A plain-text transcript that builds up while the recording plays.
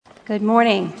Good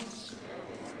morning.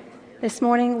 This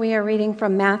morning we are reading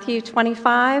from Matthew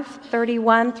 25,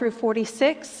 31 through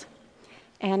 46.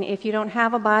 And if you don't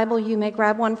have a Bible, you may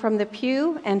grab one from the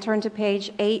pew and turn to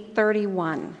page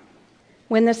 831.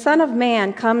 When the Son of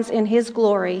Man comes in his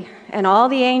glory and all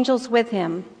the angels with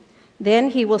him, then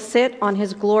he will sit on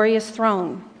his glorious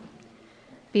throne.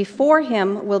 Before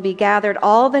him will be gathered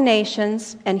all the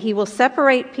nations, and he will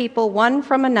separate people one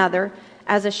from another,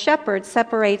 as a shepherd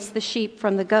separates the sheep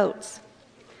from the goats.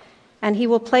 And he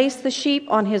will place the sheep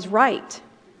on his right,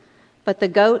 but the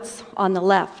goats on the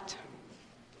left.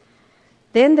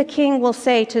 Then the king will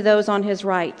say to those on his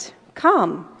right,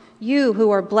 "Come, you who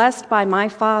are blessed by my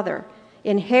Father,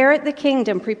 inherit the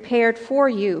kingdom prepared for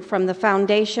you from the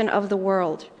foundation of the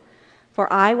world.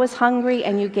 For I was hungry,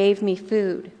 and you gave me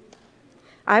food.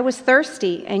 I was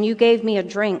thirsty, and you gave me a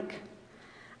drink.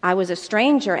 I was a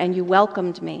stranger, and you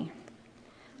welcomed me.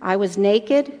 I was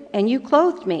naked, and you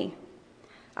clothed me.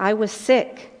 I was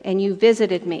sick, and you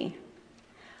visited me.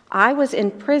 I was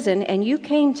in prison, and you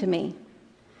came to me."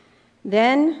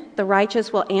 Then the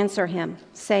righteous will answer him,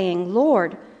 saying,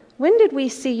 "Lord, when did we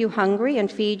see you hungry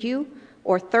and feed you,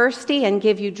 or thirsty and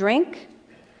give you drink?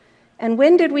 And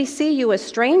when did we see you a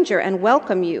stranger and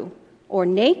welcome you, or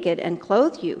naked and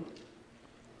clothe you?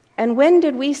 And when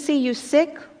did we see you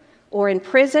sick or in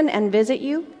prison and visit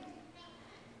you?"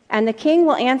 And the king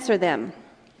will answer them,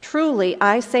 "Truly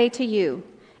I say to you,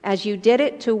 as you did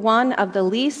it to one of the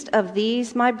least of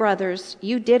these my brothers,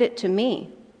 you did it to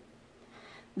me."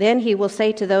 Then he will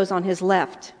say to those on his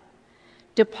left,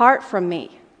 "Depart from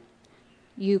me,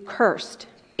 you cursed,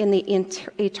 in the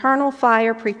eternal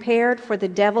fire prepared for the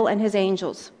devil and his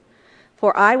angels.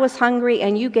 For I was hungry,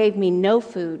 and you gave me no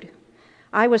food.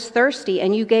 I was thirsty,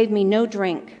 and you gave me no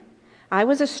drink. I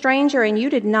was a stranger, and you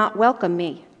did not welcome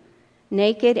me.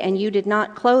 Naked, and you did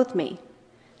not clothe me.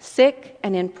 Sick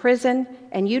and in prison,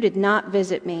 and you did not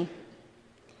visit me."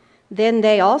 Then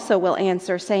they also will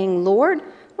answer, saying, "Lord,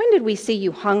 when did we see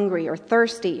you hungry or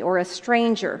thirsty or a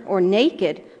stranger or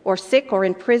naked or sick or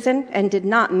in prison and did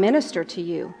not minister to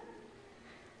you?"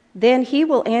 Then he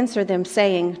will answer them,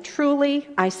 saying, "Truly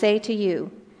I say to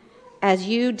you, as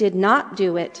you did not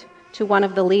do it to one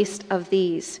of the least of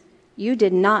these, you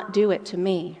did not do it to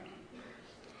me."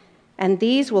 And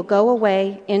these will go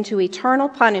away into eternal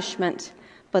punishment,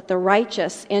 but the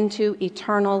righteous into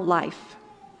eternal life.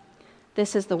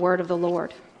 This is the word of the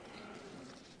Lord.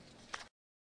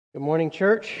 Good morning,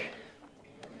 church.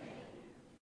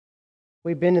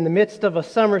 We've been in the midst of a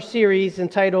summer series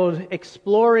entitled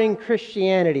Exploring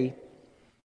Christianity,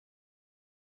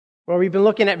 where we've been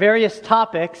looking at various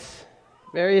topics,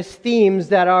 various themes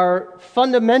that are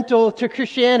fundamental to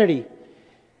Christianity.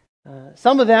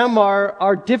 Some of them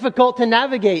are difficult to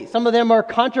navigate. Some of them are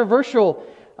controversial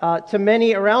to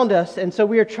many around us. And so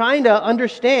we are trying to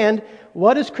understand,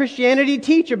 what does Christianity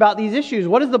teach about these issues?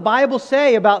 What does the Bible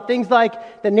say about things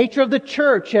like the nature of the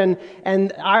church and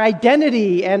our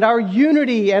identity and our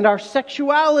unity and our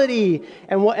sexuality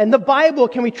and the Bible?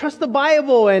 Can we trust the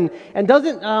Bible? And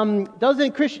doesn't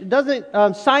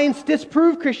science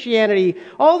disprove Christianity?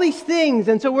 All these things.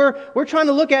 And so we're trying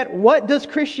to look at, what does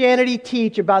Christianity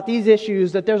teach about these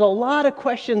issues that there's a lot of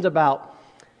questions about.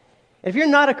 If you're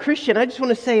not a Christian, I just want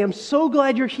to say, I'm so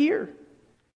glad you're here.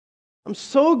 I'm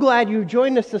so glad you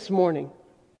joined us this morning.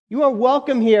 You are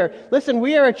welcome here. Listen,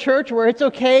 we are a church where it's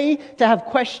okay to have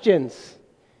questions.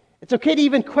 It's okay to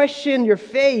even question your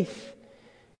faith,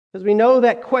 because we know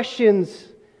that questions,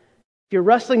 if you're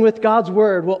wrestling with God's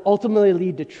Word, will ultimately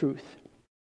lead to truth.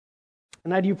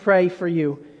 And I do pray for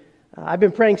you. I've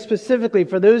been praying specifically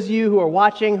for those of you who are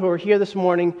watching, who are here this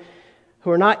morning, who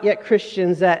are not yet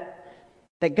Christians, that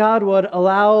God would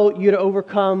allow you to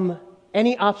overcome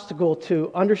any obstacle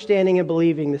to understanding and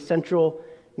believing the central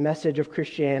message of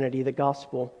Christianity, the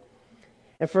gospel.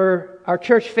 And for our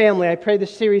church family, I pray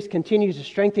this series continues to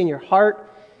strengthen your heart,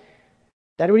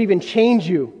 that it would even change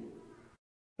you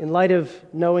in light of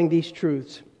knowing these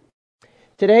truths.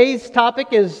 Today's topic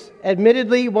is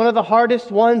admittedly one of the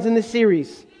hardest ones in the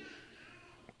series: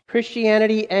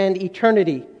 Christianity and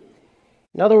eternity.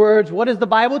 In other words, what does the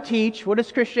Bible teach? What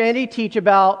does Christianity teach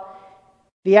about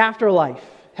the afterlife,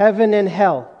 heaven and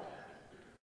hell?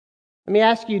 Let me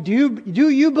ask you, do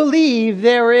you believe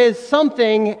there is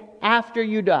something after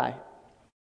you die?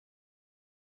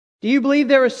 Do you believe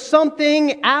there is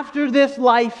something after this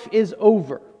life is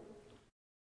over?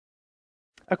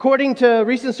 According to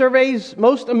recent surveys,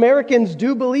 most Americans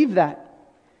do believe that.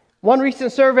 One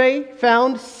recent survey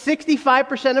found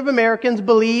 65% of Americans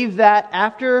believe that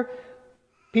after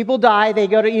people die, they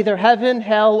go to either heaven,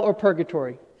 hell, or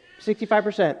purgatory.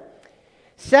 65%.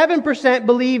 7%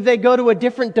 believe they go to a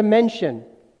different dimension.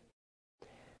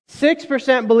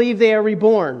 6% believe they are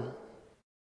reborn.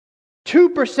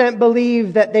 2%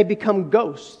 believe that they become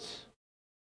ghosts.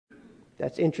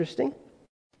 That's interesting.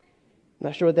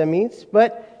 Not sure what that means.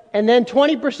 And then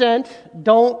 20%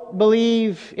 don't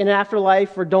believe in an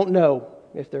afterlife or don't know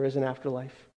if there is an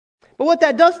afterlife. But what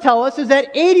that does tell us is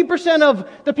that 80% of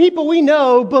the people we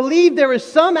know believe there is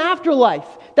some afterlife,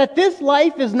 that this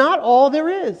life is not all there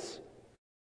is.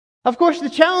 Of course, the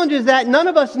challenge is that none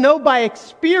of us know by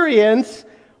experience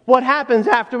what happens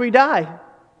after we die.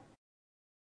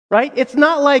 Right? It's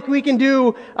not like we can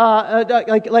do,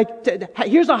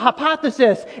 here's a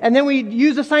hypothesis, and then we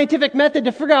use a scientific method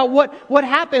to figure out what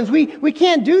happens. We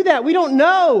can't do that. We don't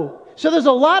know. So there's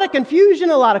a lot of confusion,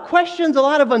 a lot of questions, a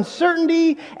lot of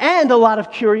uncertainty, and a lot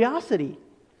of curiosity.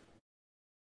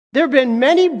 There have been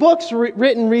many books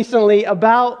written recently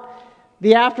about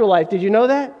the afterlife. Did you know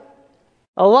that?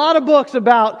 A lot of books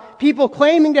about people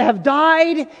claiming to have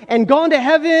died and gone to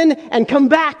heaven and come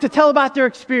back to tell about their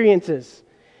experiences.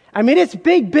 I mean, it's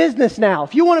big business now.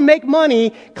 If you want to make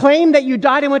money, claim that you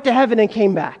died and went to heaven and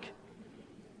came back.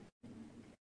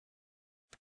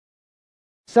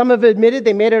 Some have admitted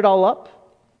they made it all up.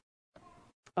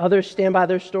 Others stand by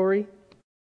their story.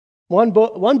 One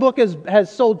book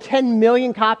has sold 10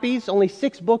 million copies. Only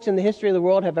 6 books in the history of the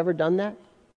world have ever done that.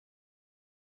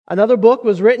 Another book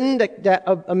was written that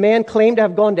a man claimed to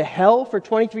have gone to hell for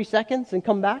 23 seconds and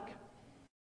come back.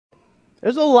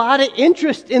 There's a lot of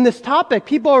interest in this topic.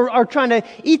 People are trying to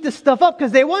eat this stuff up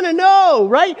because they want to know,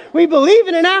 right? We believe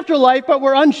in an afterlife, but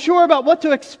we're unsure about what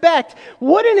to expect.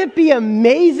 Wouldn't it be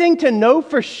amazing to know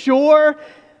for sure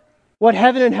what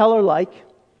heaven and hell are like?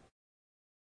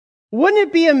 Wouldn't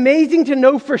it be amazing to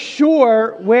know for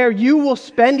sure where you will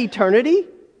spend eternity?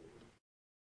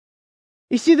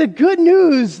 You see, the good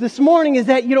news this morning is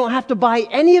that you don't have to buy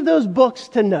any of those books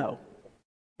to know.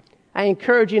 I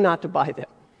encourage you not to buy them.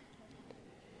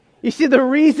 You see, the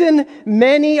reason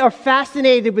many are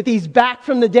fascinated with these back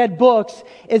from the dead books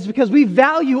is because we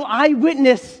value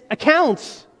eyewitness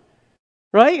accounts,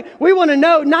 right? We want to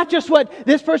know not just what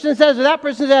this person says or that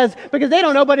person says because they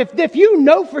don't know, but if you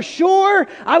know for sure,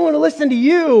 I want to listen to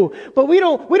you. But we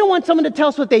don't want someone to tell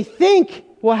us what they think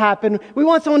will happen. We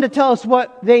want someone to tell us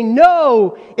what they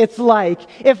know it's like.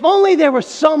 If only there was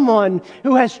someone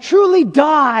who has truly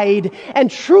died and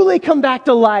truly come back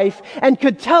to life and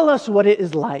could tell us what it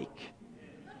is like.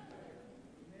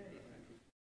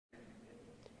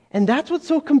 And that's what's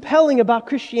so compelling about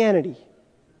Christianity.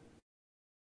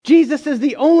 Jesus is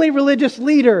the only religious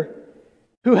leader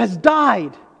who has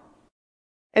died,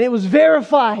 and it was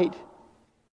verified.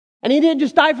 And he didn't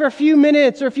just die for a few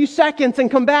minutes or a few seconds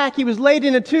and come back. He was laid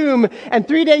in a tomb, and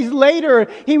 3 days later,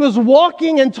 he was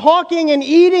walking and talking and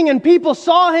eating, and people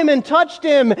saw him and touched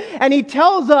him. And he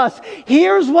tells us,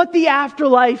 here's what the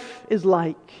afterlife is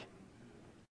like.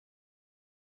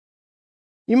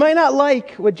 You might not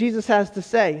like what Jesus has to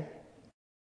say,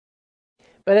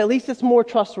 but at least it's more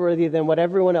trustworthy than what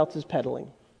everyone else is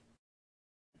peddling.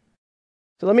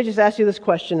 So let me just ask you this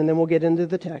question, and then we'll get into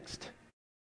the text.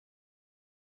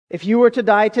 If you were to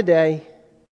die today,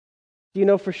 do you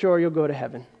know for sure you'll go to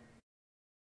heaven?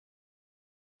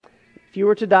 If you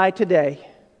were to die today,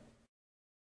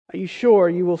 are you sure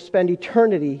you will spend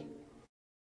eternity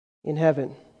in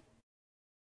heaven?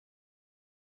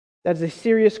 That is a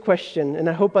serious question, and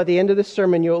I hope by the end of this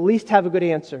sermon you'll at least have a good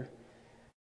answer,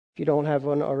 if you don't have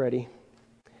one already.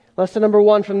 Lesson number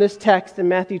 1 from this text in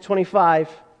Matthew 25,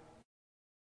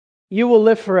 you will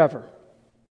live forever.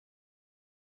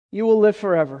 You will live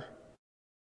forever.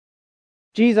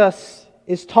 Jesus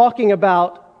is talking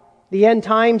about the end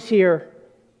times here.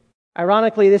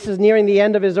 Ironically, this is nearing the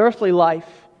end of his earthly life.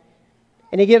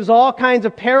 And he gives all kinds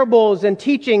of parables and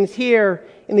teachings here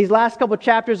in these last couple of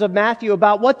chapters of Matthew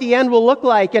about what the end will look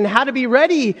like and how to be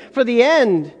ready for the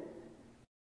end.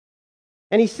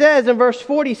 And he says in verse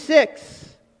 46,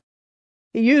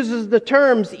 he uses the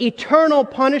terms eternal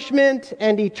punishment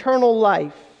and eternal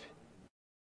life.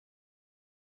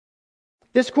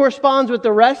 This corresponds with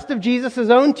the rest of Jesus'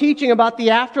 own teaching about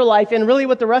the afterlife and really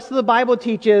what the rest of the Bible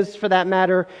teaches for that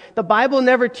matter. The Bible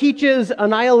never teaches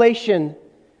annihilation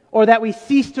or that we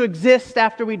cease to exist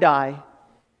after we die.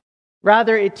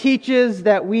 Rather, it teaches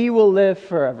that we will live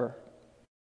forever.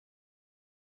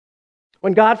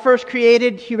 When God first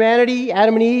created humanity,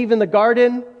 Adam and Eve in the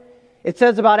garden, it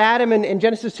says about Adam in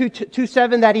Genesis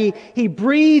 2:7 that he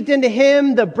breathed into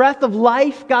him the breath of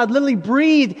life. God literally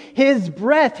breathed his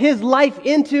breath, his life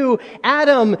into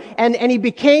Adam, and he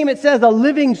became, it says, a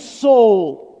living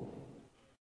soul.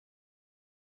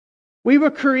 We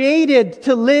were created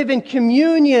to live in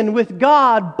communion with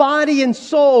God, body and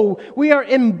soul. We are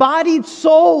embodied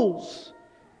souls.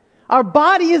 Our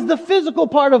body is the physical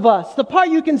part of us, the part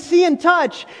you can see and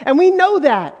touch, and we know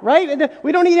that, right?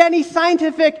 We don't need any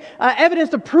scientific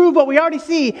evidence to prove what we already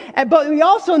see, but we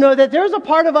also know that there's a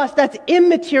part of us that's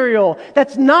immaterial,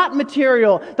 that's not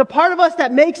material, the part of us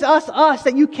that makes us us,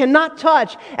 that you cannot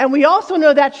touch, and we also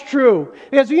know that's true,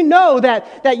 because we know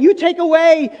that you take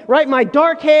away, right, my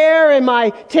dark hair and my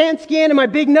tan skin and my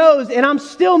big nose, and I'm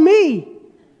still me,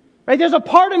 right? There's a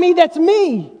part of me that's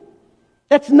me.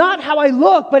 That's not how I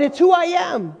look, but it's who I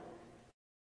am.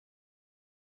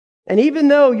 And even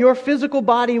though your physical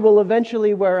body will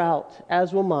eventually wear out,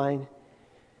 as will mine,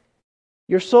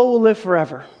 your soul will live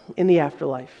forever in the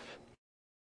afterlife.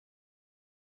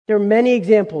 There are many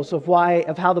examples of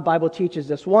how the Bible teaches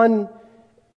this. One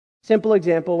simple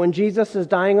example, when Jesus is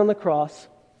dying on the cross,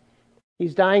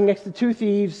 he's dying next to two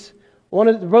thieves,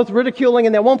 both ridiculing,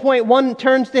 and at one point one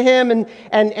turns to him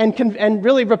and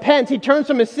really repents. He turns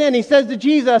from his sin. He says to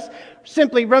Jesus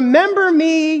simply, "Remember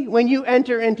me when you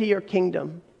enter into your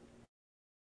kingdom."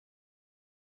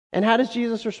 And how does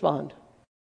Jesus respond?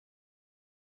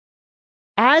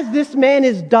 As this man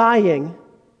is dying,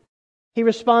 he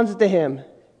responds to him,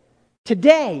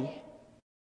 Today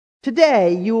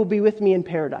you will be with me in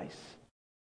paradise."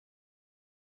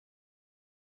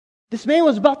 This man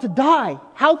was about to die.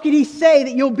 How could he say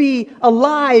that you'll be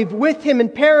alive with him in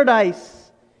paradise?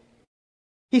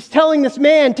 He's telling this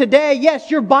man, today,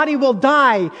 yes, your body will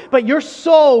die, but your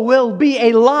soul will be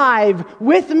alive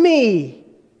with me.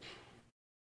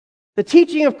 The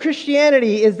teaching of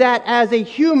Christianity is that as a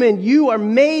human, you are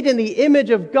made in the image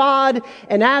of God,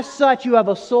 and as such, you have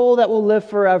a soul that will live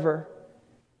forever.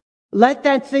 Let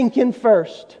that sink in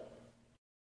first.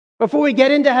 Before we get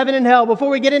into heaven and hell, before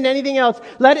we get into anything else,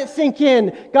 let it sink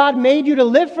in. God made you to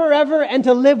live forever and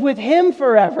to live with Him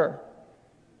forever.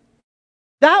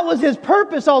 That was His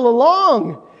purpose all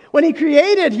along. When He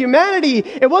created humanity,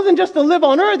 it wasn't just to live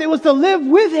on earth, it was to live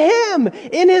with Him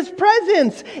in His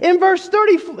presence. In verse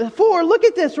 34, look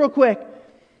at this real quick.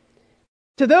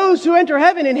 To those who enter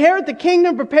heaven, inherit the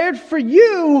kingdom prepared for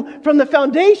you from the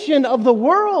foundation of the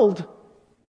world.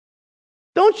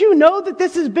 Don't you know that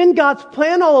this has been God's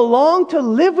plan all along, to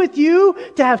live with you,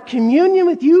 to have communion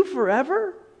with you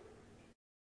forever?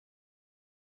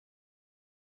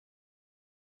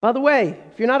 By the way,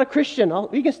 if you're not a Christian,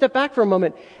 you can step back for a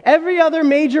moment. Every other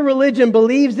major religion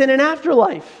believes in an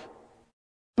afterlife.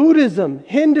 Buddhism,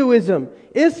 Hinduism,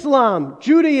 Islam,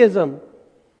 Judaism.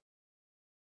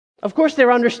 Of course,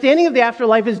 their understanding of the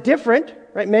afterlife is different,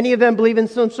 right? Many of them believe in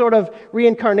some sort of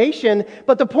reincarnation.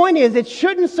 But the point is, it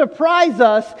shouldn't surprise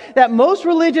us that most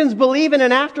religions believe in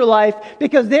an afterlife,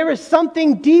 because there is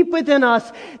something deep within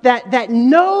us that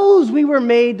knows we were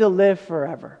made to live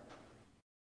forever.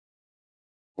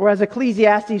 Or as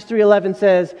Ecclesiastes 3:11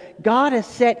 says, God has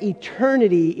set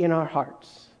eternity in our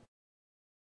hearts.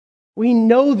 We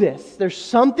know this. There's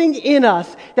something in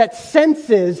us that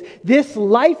senses this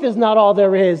life is not all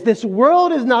there is. This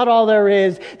world is not all there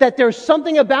is. That there's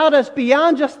something about us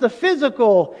beyond just the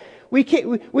physical. We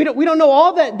don't know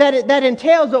all that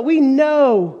entails, but we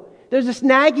know there's this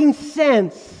nagging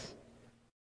sense.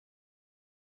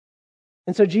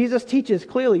 And so Jesus teaches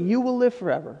clearly, you will live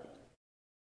forever.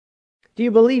 Do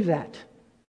you believe that?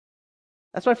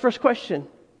 That's my first question.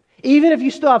 Even if you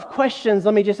still have questions,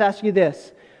 let me just ask you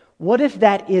this. What if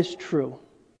that is true?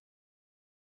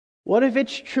 What if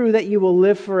it's true that you will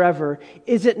live forever?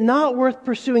 Is it not worth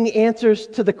pursuing answers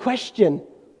to the question?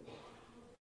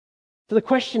 To the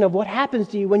question of what happens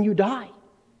to you when you die?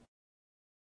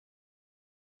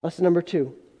 Lesson number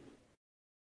 2.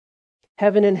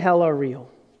 Heaven and hell are real.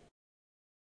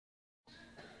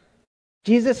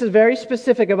 Jesus is very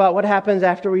specific about what happens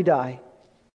after we die.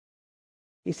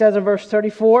 He says in verse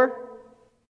 34,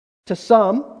 to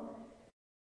some,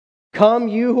 "Come,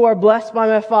 you who are blessed by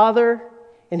my Father,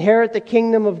 inherit the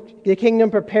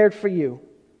kingdom prepared for you."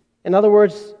 In other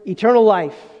words, eternal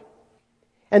life.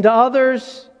 And to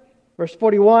others, verse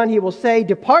 41, he will say,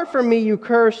 "Depart from me, you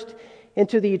cursed,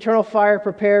 into the eternal fire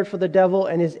prepared for the devil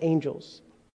and his angels."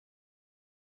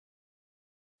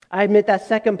 I admit that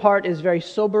second part is very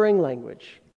sobering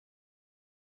language.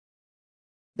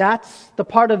 That's the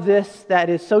part of this that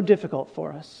is so difficult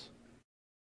for us.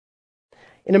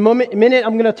 In a minute,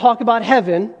 I'm going to talk about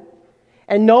heaven,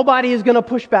 and nobody is going to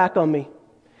push back on me.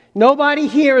 Nobody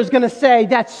here is going to say,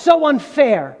 that's so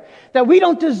unfair. That we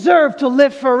don't deserve to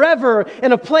live forever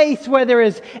in a place where there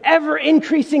is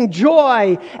ever-increasing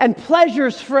joy and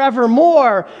pleasures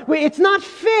forevermore. It's not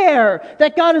fair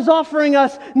that God is offering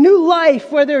us new life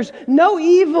where there's no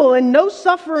evil and no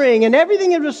suffering and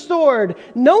everything is restored.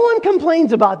 No one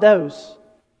complains about those.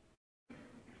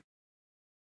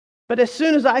 But as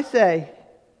soon as I say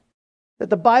that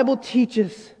the Bible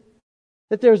teaches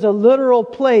that there's a literal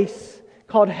place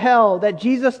called hell that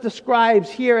Jesus describes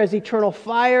here as eternal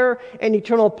fire and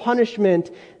eternal punishment,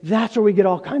 that's where we get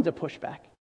all kinds of pushback.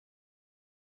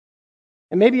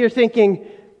 And maybe you're thinking,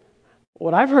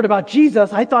 what I've heard about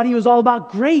Jesus, I thought he was all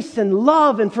about grace and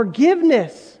love and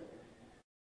forgiveness.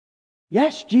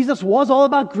 Yes, Jesus was all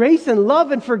about grace and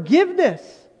love and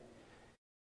forgiveness.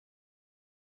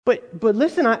 But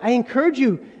listen, I encourage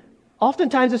you,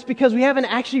 oftentimes it's because we haven't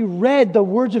actually read the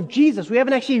words of Jesus. We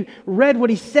haven't actually read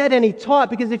what he said and he taught,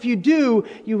 because if you do,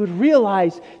 you would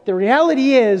realize the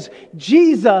reality is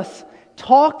Jesus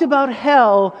talked about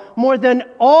hell more than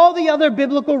all the other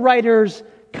biblical writers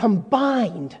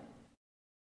combined.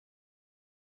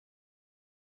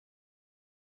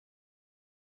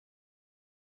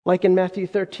 Like in Matthew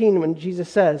 13 when Jesus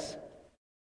says,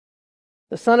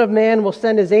 "The Son of Man will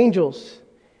send his angels,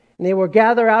 and they will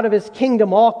gather out of his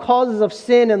kingdom all causes of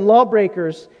sin and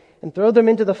lawbreakers and throw them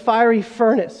into the fiery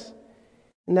furnace.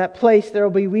 In that place there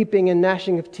will be weeping and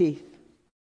gnashing of teeth."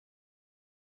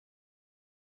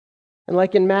 And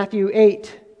like in Matthew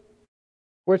 8,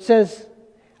 where it says,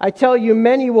 "I tell you,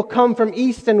 many will come from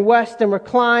east and west and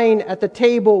recline at the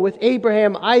table with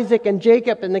Abraham, Isaac, and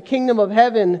Jacob in the kingdom of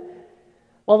heaven,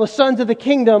 while the sons of the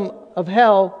kingdom of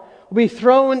hell will be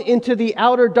thrown into the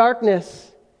outer darkness.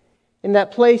 In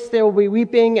that place there will be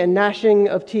weeping and gnashing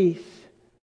of teeth."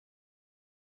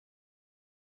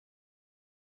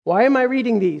 Why am I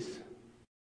reading these?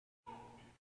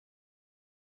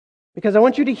 Because I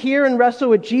want you to hear and wrestle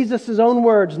with Jesus' own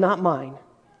words, not mine.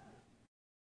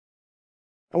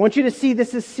 I want you to see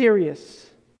this is serious.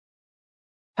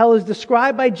 Hell is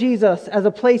described by Jesus as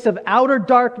a place of outer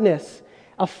darkness,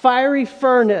 a fiery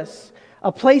furnace,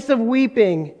 a place of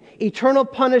weeping, eternal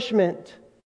punishment.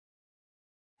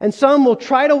 And some will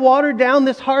try to water down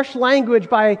this harsh language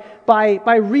by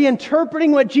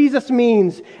reinterpreting what Jesus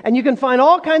means. And you can find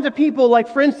all kinds of people, like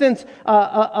for instance,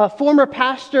 a former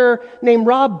pastor named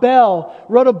Rob Bell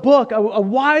wrote a book, a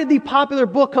widely popular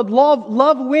book called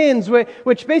Love Wins,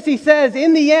 which basically says,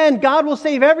 in the end, God will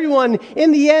save everyone.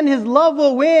 In the end, his love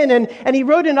will win. And he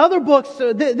wrote in other books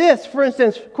this, for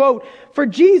instance, quote, "For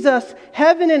Jesus,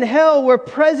 heaven and hell were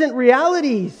present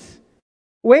realities.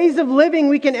 Ways of living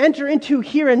we can enter into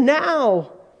here and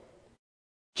now.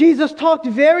 Jesus talked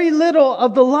very little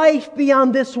of the life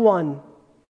beyond this one."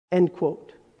 End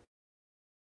quote.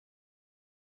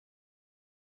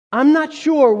 I'm not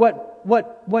sure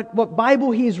what Bible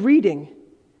he's reading.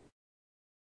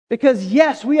 Because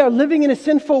yes, we are living in a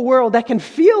sinful world that can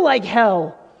feel like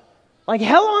hell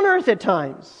on earth at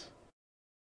times.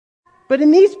 But in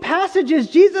these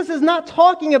passages, Jesus is not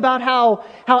talking about how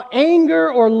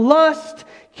anger or lust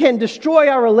can destroy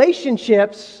our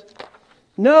relationships.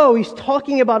 No, he's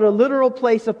talking about a literal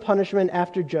place of punishment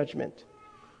after judgment.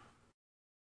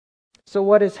 So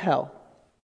what is hell?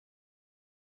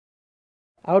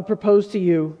 I would propose to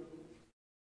you,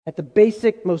 at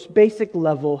the most basic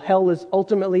level, hell is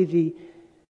ultimately the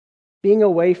being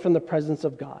away from the presence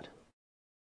of God.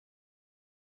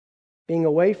 Being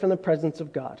away from the presence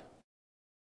of God.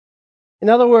 In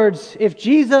other words, if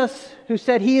Jesus, who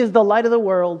said he is the light of the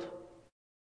world,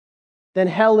 then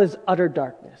hell is utter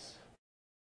darkness.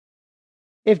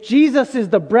 If Jesus is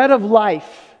the bread of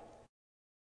life,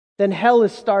 then hell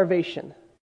is starvation.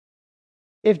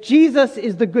 If Jesus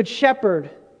is the good shepherd,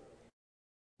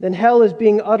 then hell is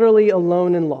being utterly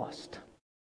alone and lost.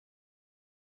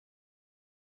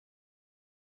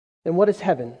 Then what is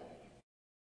heaven?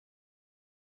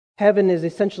 Heaven is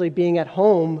essentially being at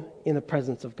home in the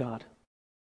presence of God.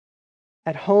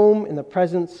 At home in the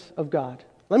presence of God.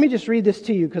 Let me just read this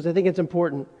to you because I think it's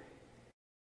important.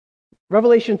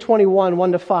 Revelation 21,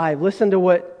 1-5. Listen to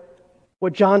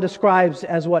what John describes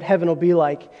as what heaven will be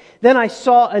like. "Then I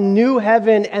saw a new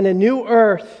heaven and a new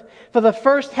earth. For the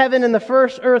first heaven and the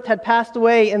first earth had passed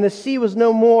away, and the sea was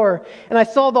no more. And I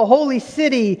saw the holy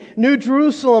city, New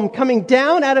Jerusalem, coming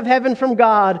down out of heaven from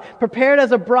God, prepared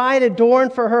as a bride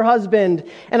adorned for her husband.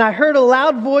 And I heard a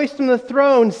loud voice from the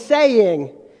throne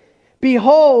saying,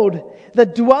 'Behold, the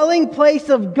dwelling place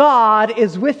of God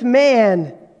is with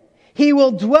man. He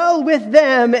will dwell with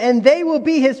them, and they will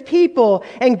be his people,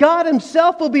 and God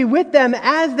himself will be with them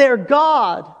as their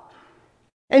God.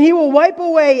 And he will wipe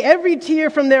away every tear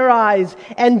from their eyes,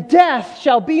 and death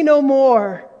shall be no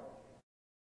more.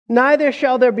 Neither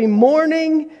shall there be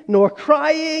mourning, nor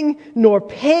crying, nor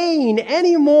pain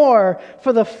anymore,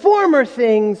 for the former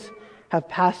things have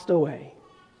passed away.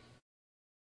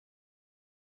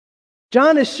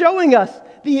 John is showing us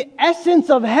the essence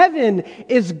of heaven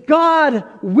is God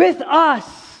with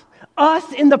us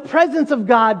in the presence of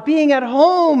God, being at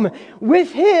home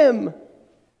with Him.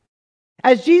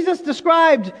 As Jesus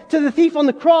described to the thief on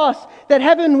the cross, that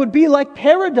heaven would be like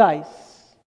paradise.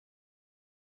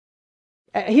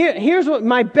 Here's what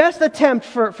my best attempt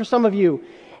for some of you.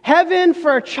 Heaven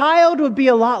for a child would be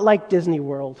a lot like Disney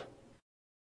World.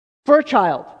 For a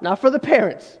child, not for the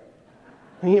parents.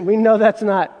 We know that's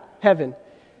not heaven.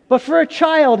 But for a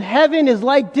child, heaven is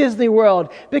like Disney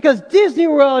World because Disney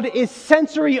World is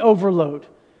sensory overload.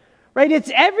 Right?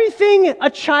 It's everything a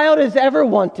child has ever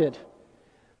wanted.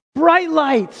 Bright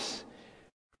lights,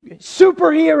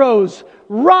 superheroes,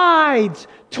 rides,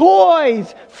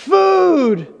 toys,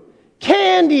 food,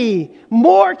 candy,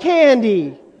 more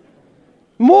candy,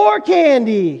 more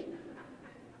candy.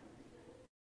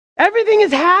 Everything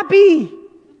is happy,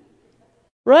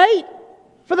 right?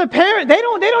 For the parent, they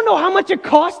don't know how much it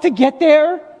costs to get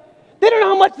there. They don't know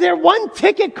how much their one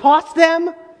ticket costs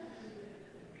them.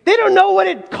 They don't know what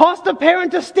it costs a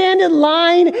parent to stand in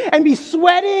line and be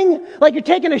sweating like you're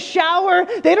taking a shower.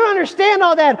 They don't understand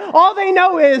all that. All they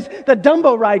know is the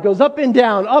Dumbo ride goes up and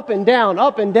down, up and down,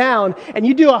 up and down. And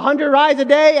you do 100 rides a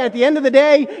day, and at the end of the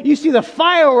day, you see the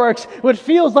fireworks, what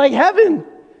feels like heaven.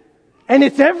 And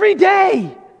it's every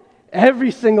day, every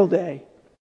single day.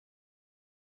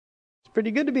 It's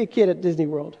pretty good to be a kid at Disney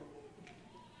World.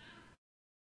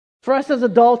 For us as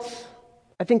adults,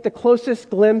 I think the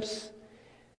closest glimpse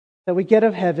that we get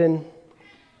of heaven,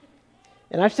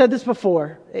 and I've said this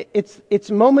before, it's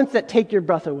moments that take your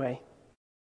breath away.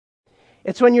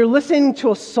 It's when you're listening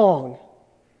to a song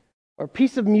or a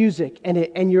piece of music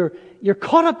and you're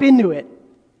caught up into it.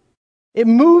 It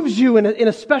moves you in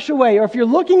a special way. Or if you're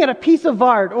looking at a piece of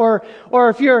art, or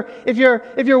if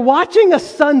you're watching a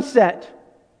sunset,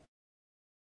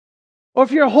 or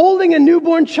if you're holding a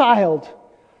newborn child.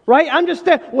 Right?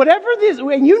 Understand, whatever it is,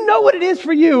 and you know what it is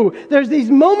for you, there's these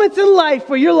moments in life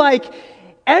where you're like,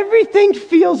 everything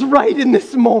feels right in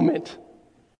this moment.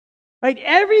 Right?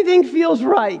 Everything feels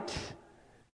right.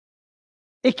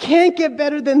 It can't get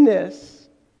better than this.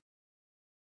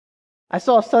 I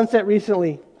saw a sunset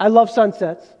recently. I love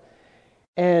sunsets.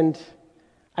 And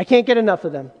I can't get enough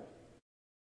of them.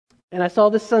 And I saw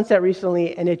this sunset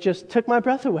recently, and it just took my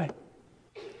breath away.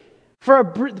 For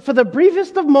the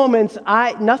briefest of moments,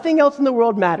 nothing else in the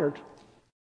world mattered.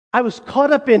 I was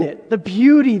caught up in it. The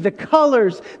beauty, the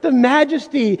colors, the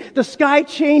majesty, the sky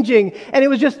changing. And it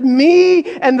was just me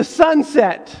and the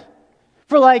sunset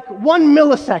for like 1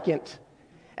 millisecond.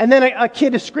 And then a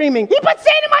kid is screaming, "He put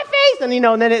sand in my face!"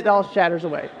 And then it all shatters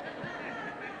away.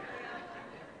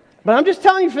 But I'm just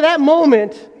telling you, for that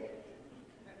moment,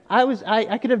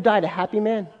 I could have died a happy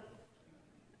man.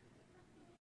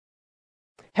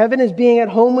 Heaven is being at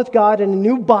home with God in a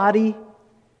new body,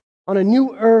 on a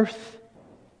new earth.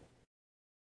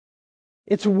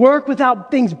 It's work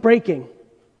without things breaking.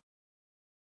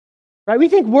 Right? We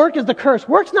think work is the curse.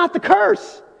 Work's not the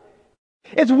curse.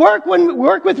 It's work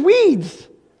with weeds.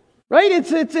 Right?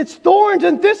 It's thorns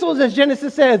and thistles, as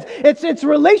Genesis says. It's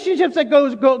relationships that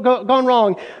gone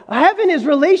wrong. Heaven is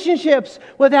relationships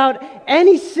without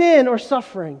any sin or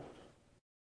suffering.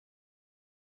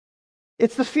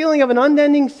 It's the feeling of an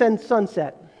unending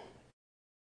sunset.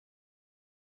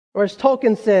 Or as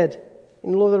Tolkien said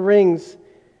in Lord of the Rings,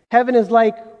 heaven is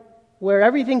like where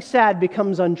everything sad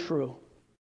becomes untrue.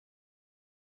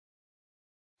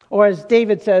 Or as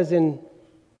David says in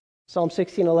Psalm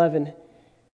 16:11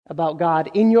 about God,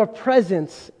 in your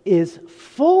presence is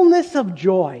fullness of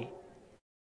joy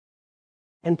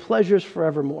and pleasures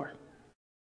forevermore.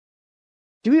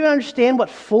 Do we even understand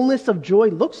what fullness of joy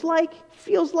looks like,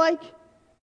 feels like?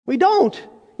 We don't.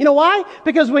 You know why?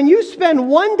 Because when you spend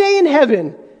one day in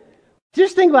heaven,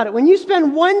 just think about it. When you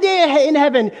spend one day in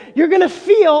heaven, you're going to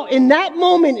feel in that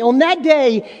moment, on that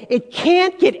day, it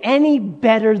can't get any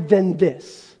better than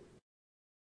this.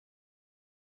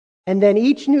 And then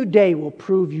each new day will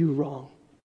prove you wrong.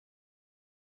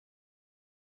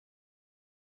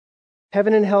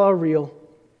 Heaven and hell are real.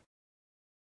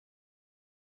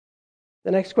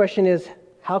 The next question is,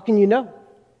 how can you know?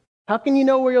 How can you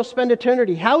know where you'll spend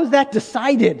eternity? How is that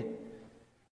decided?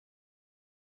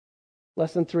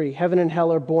 Lesson 3, heaven and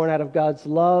hell are born out of God's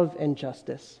love and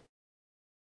justice.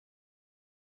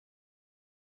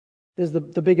 This is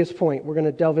the biggest point. We're going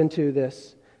to delve into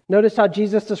this. Notice how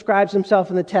Jesus describes himself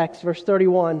in the text, verse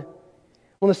 31.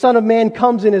 When the Son of Man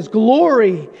comes in his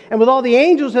glory and with all the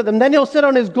angels with him, then he'll sit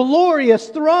on his glorious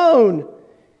throne.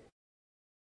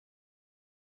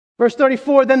 Verse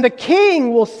 34, then the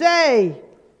king will say,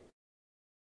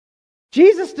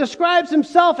 Jesus describes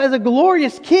himself as a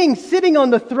glorious king sitting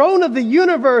on the throne of the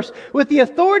universe with the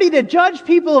authority to judge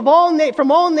people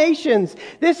from all nations.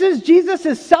 This is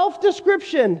Jesus'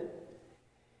 self-description.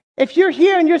 If you're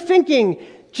here and you're thinking,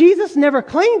 Jesus never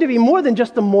claimed to be more than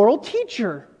just a moral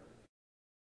teacher,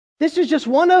 this is just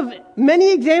one of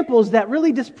many examples that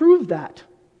really disprove that.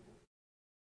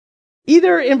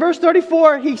 Either in verse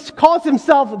 34, he calls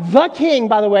himself the king,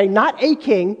 by the way, not a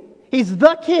king. He's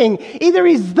the king. Either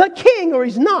he's the king or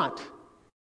he's not.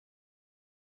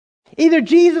 Either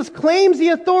Jesus claims the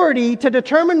authority to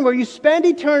determine where you spend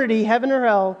eternity, heaven or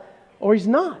hell, or he's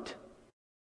not.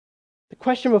 The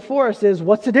question before us is,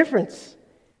 what's the difference?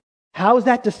 How is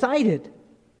that decided?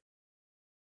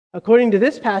 According to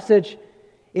this passage,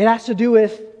 it has to do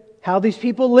with how these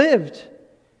people lived.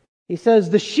 He says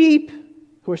the sheep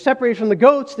who are separated from the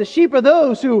goats, the sheep are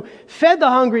those who fed the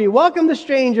hungry, welcomed the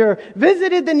stranger,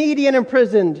 visited the needy and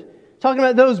imprisoned. Talking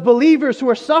about those believers who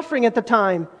were suffering at the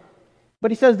time.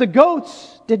 But he says the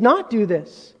goats did not do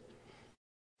this.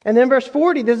 And then verse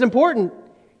 40, this is important.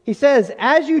 He says,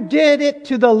 as you did it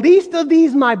to the least of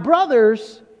these my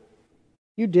brothers,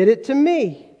 you did it to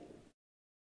me.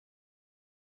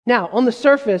 Now, on the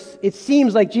surface, it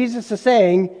seems like Jesus is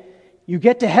saying, you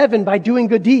get to heaven by doing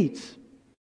good deeds.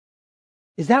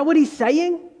 Is that what he's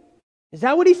saying? Is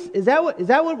that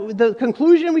what the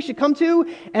conclusion we should come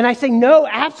to? And I say, no,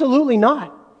 absolutely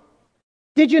not.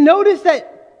 Did you notice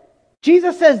that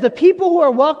Jesus says the people who are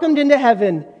welcomed into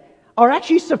heaven are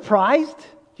actually surprised?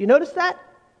 Do you notice that?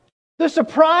 They're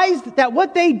surprised that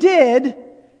what they did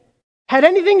had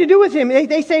anything to do with him.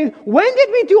 They say, when did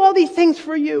we do all these things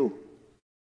for you?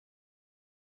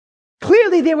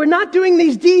 Clearly, they were not doing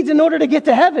these deeds in order to get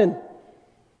to heaven.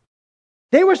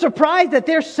 They were surprised that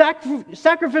their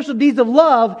sacrificial deeds of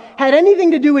love had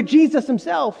anything to do with Jesus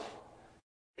himself.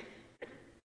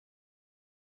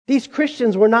 These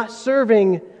Christians were not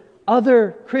serving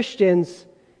other Christians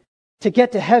to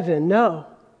get to heaven. No.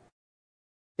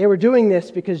 They were doing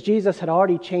this because Jesus had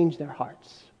already changed their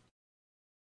hearts.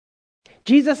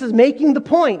 Jesus is making the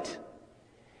point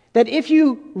that if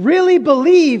you really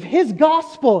believe his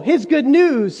gospel, his good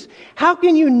news, how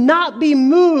can you not be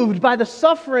moved by the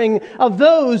suffering of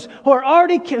those who are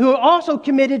also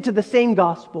committed to the same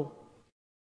gospel?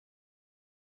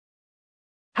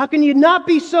 How can you not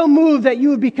be so moved that you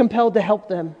would be compelled to help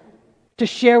them, to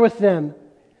share with them?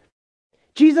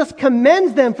 Jesus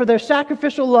commends them for their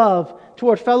sacrificial love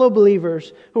toward fellow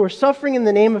believers who are suffering in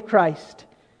the name of Christ.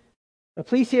 Now,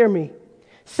 please hear me.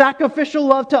 Sacrificial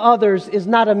love to others is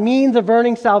not a means of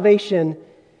earning salvation,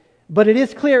 but it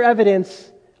is clear evidence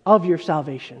of your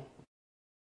salvation.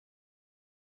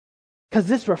 Because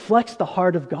this reflects the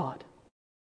heart of God.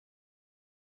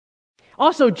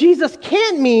 Also, Jesus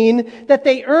can't mean that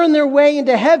they earn their way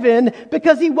into heaven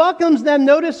because he welcomes them,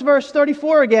 notice verse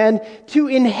 34 again, to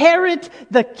inherit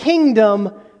the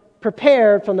kingdom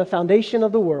prepared from the foundation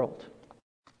of the world.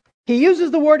 He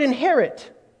uses the word inherit.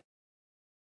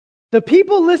 The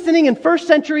people listening in first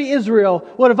century Israel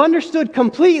would have understood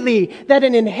completely that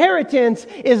an inheritance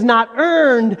is not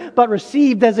earned but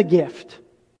received as a gift.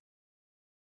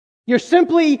 You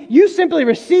simply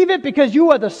receive it because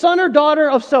you are the son or daughter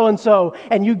of so-and-so,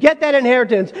 and you get that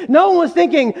inheritance. No one was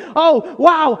thinking, oh,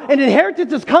 wow, an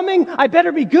inheritance is coming, I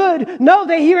better be good. No,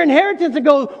 they hear inheritance and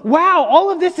go, wow,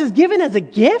 all of this is given as a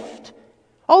gift?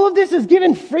 All of this is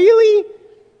given freely?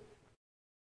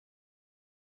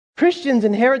 Christians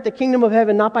inherit the kingdom of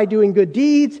heaven not by doing good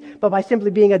deeds, but by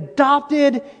simply being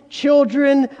adopted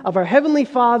children of our Heavenly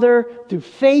Father through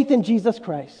faith in Jesus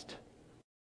Christ.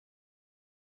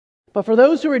 But for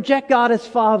those who reject God as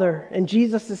Father and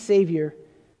Jesus as Savior,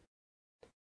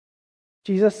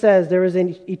 Jesus says there is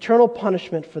an eternal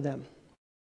punishment for them.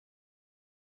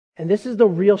 And this is the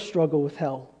real struggle with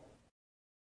hell.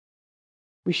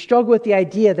 We struggle with the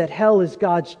idea that hell is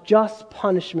God's just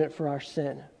punishment for our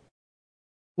sin.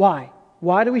 Why?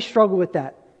 Why do we struggle with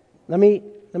that? Let me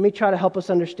try to help us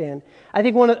understand. I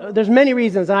think there's many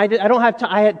reasons. I don't have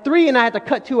time. I had 3 and I had to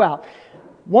cut 2 out.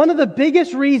 One of the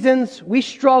biggest reasons we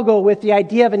struggle with the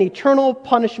idea of an eternal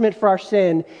punishment for our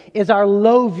sin is our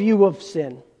low view of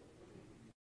sin.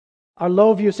 Our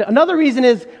low view of sin. Another reason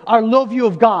is our low view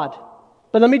of God.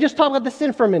 But let me just talk about the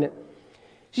sin for a minute.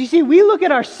 So you see, we look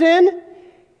at our sin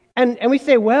and we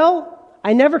say, well,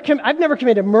 I've never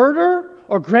committed murder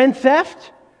or grand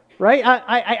theft. Right?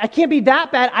 I can't be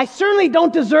that bad. I certainly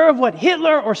don't deserve what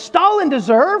Hitler or Stalin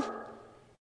deserve.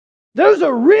 Those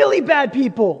are really bad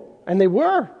people. And they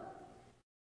were.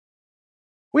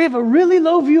 We have a really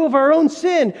low view of our own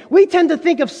sin. We tend to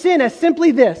think of sin as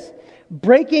simply this: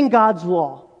 breaking God's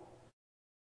law.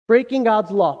 Breaking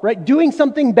God's law, right? Doing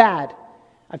something bad.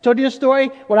 I've told you this story.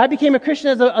 When I became a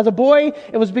Christian as a boy,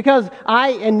 it was because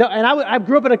I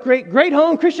grew up in a great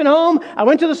home, Christian home. I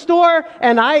went to the store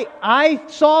and I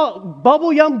saw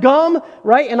bubble yum gum,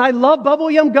 right? And I love bubble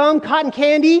yum gum, cotton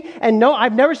candy. And no,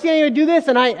 I've never seen anyone do this.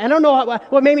 And I don't know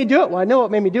what made me do it. Well, I know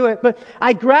what made me do it. But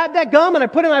I grabbed that gum and I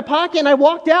put it in my pocket and I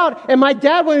walked out. And my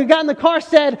dad, when we got in the car,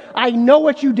 said, "I know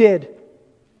what you did."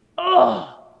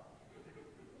 Ugh.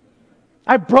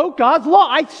 I broke God's law.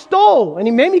 I stole. And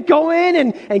he made me go in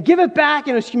and give it back.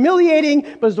 And it was humiliating,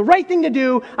 but it was the right thing to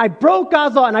do. I broke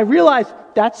God's law and I realized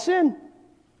that's sin.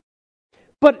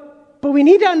 But we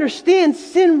need to understand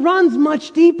sin runs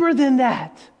much deeper than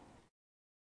that.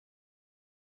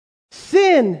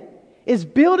 Sin is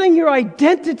building your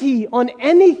identity on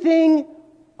anything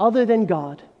other than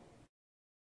God.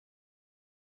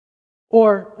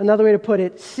 Or another way to put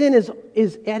it, sin is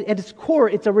at its core,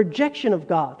 it's a rejection of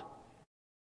God.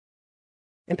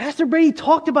 And Pastor Brady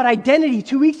talked about identity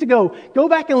 2 weeks ago. Go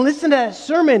back and listen to that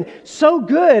sermon. So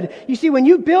good. You see, when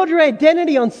you build your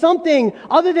identity on something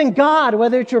other than God,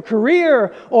 whether it's your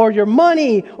career or your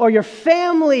money or your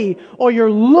family or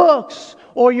your looks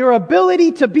or your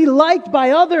ability to be liked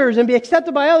by others and be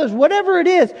accepted by others, whatever it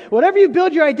is, whatever you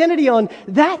build your identity on,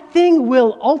 that thing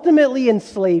will ultimately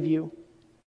enslave you.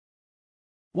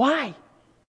 Why?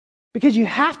 Because you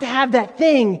have to have that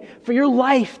thing for your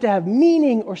life to have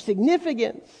meaning or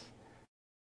significance.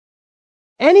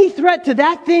 Any threat to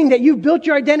that thing that you've built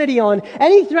your identity on,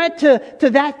 any threat to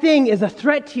that thing is a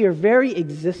threat to your very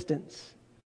existence.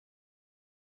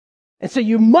 And so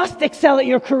you must excel at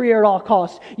your career at all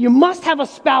costs. You must have a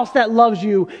spouse that loves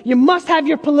you. You must have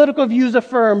your political views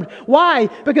affirmed. Why?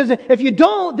 Because if you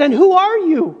don't, then who are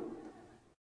you?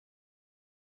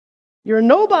 You're a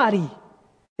nobody.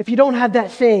 If you don't have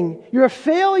that thing, you're a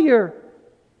failure.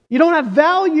 You don't have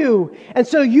value. And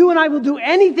so you and I will do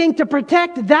anything to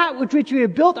protect that which we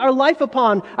have built our life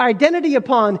upon, our identity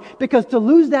upon, because to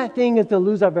lose that thing is to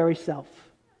lose our very self.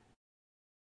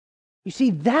 You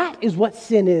see, that is what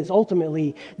sin is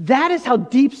ultimately. That is how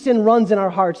deep sin runs in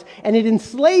our hearts, and it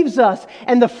enslaves us.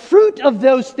 And the fruit of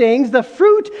those things, the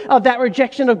fruit of that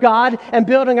rejection of God and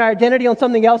building our identity on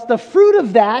something else, the fruit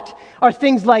of that are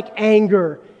things like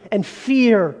anger and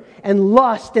fear and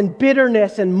lust and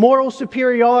bitterness and moral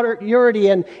superiority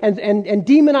and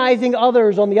demonizing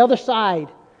others on the other side.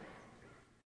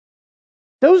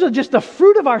 Those are just the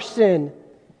fruit of our sin.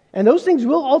 And those things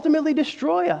will ultimately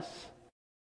destroy us.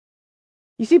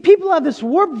 You see, people have this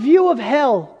warped view of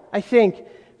hell, I think,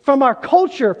 from our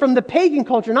culture, from the pagan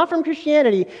culture, not from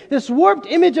Christianity. This warped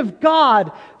image of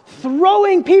God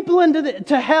throwing people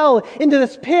into hell, into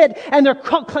this pit, and they're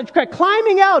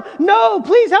climbing out. "No,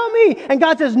 please help me." And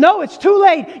God says, "No, it's too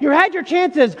late. You had your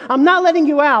chances. I'm not letting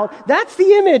you out." That's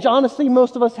the image, honestly,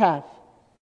 most of us have.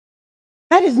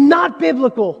 That is not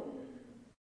biblical.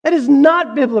 That is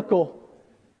not biblical.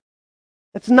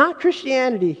 That's not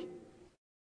Christianity.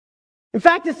 In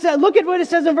fact, it said, look at what it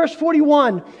says in verse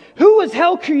 41. Who was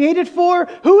hell created for?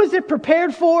 Who is it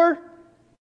prepared for?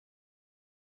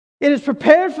 It is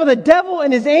prepared for the devil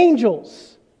and his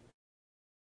angels.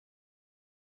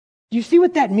 Do you see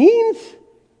what that means?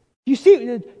 You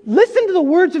see, listen to the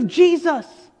words of Jesus.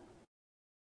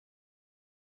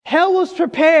 Hell was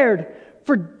prepared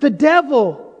for the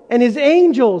devil and his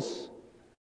angels.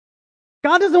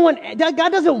 God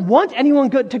doesn't want anyone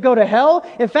to go to hell.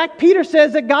 In fact, Peter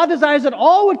says that God desires that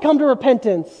all would come to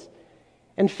repentance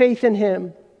and faith in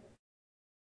Him.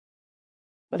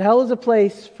 But hell is a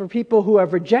place for people who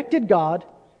have rejected God,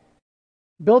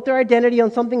 built their identity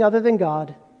on something other than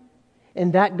God,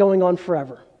 and that going on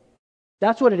forever.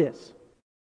 That's what it is.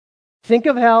 Think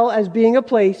of hell as being a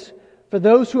place for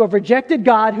those who have rejected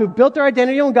God, who built their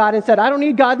identity on God and said, "I don't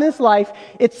need God in this life."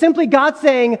 It's simply God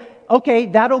saying, "Okay,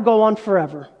 that'll go on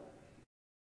forever."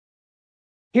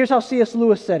 Here's how C.S.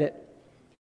 Lewis said it.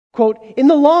 Quote, "In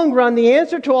the long run, the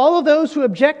answer to all of those who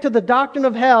object to the doctrine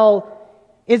of hell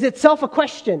is itself a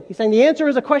question." He's saying the answer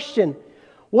is a question.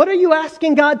 What are you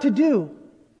asking God to do?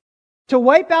 To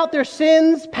wipe out their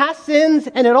sins, past sins,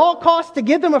 and at all costs to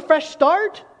give them a fresh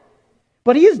start?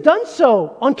 But He has done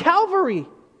so on Calvary.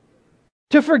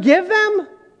 To forgive them?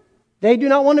 They do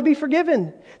not want to be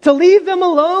forgiven. To leave them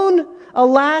alone?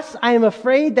 Alas, I am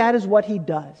afraid that is what He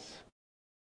does.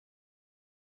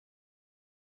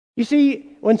 You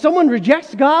see, when someone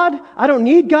rejects God, I don't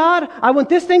need God. I want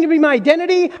this thing to be my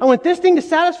identity. I want this thing to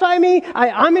satisfy me.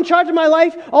 I'm in charge of my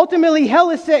life. Ultimately, hell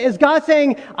is God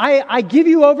saying, I give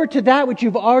you over to that which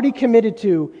you've already committed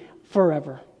to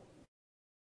forever.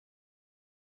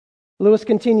 Lewis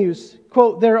continues,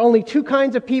 quote, "There are only two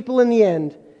kinds of people in the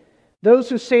end. Those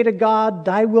who say to God,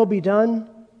 'Thy will be done,'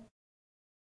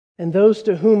 and those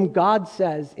to whom God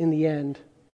says in the end,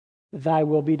 'Thy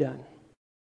will be done.'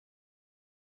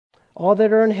 All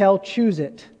that are in hell choose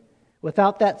it.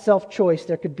 Without that self-choice,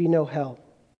 there could be no hell."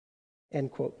 End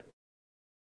quote.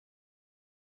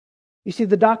 You see,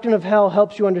 the doctrine of hell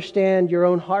helps you understand your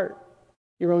own heart,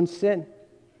 your own sin.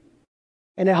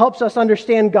 And it helps us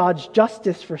understand God's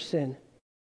justice for sin.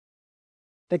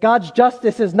 That God's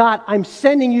justice is not, I'm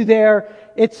sending you there.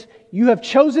 It's, you have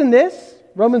chosen this.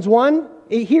 Romans 1,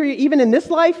 here, even in this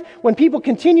life, when people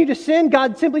continue to sin,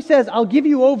 God simply says, I'll give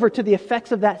you over to the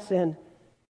effects of that sin.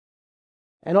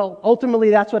 And ultimately,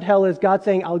 that's what hell is. God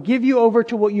saying, I'll give you over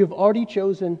to what you've already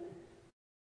chosen.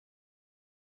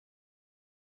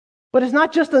 But it's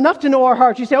not just enough to know our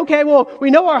hearts. You say, okay, well,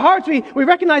 we know our hearts. We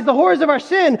recognize the horrors of our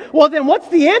sin. Well, then what's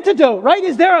the antidote, right?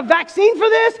 Is there a vaccine for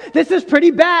this? This is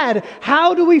pretty bad.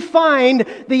 How do we find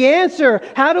the answer?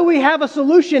 How do we have a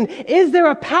solution? Is there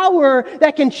a power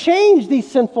that can change these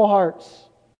sinful hearts?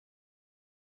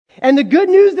 And the good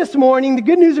news this morning, the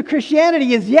good news of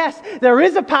Christianity is, yes, there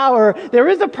is a power, there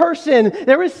is a person,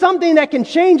 there is something that can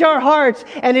change our hearts,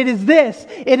 and it is this.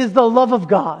 It is the love of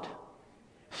God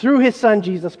through His Son,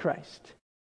 Jesus Christ.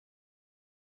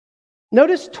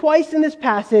 Notice twice in this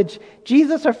passage,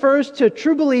 Jesus refers to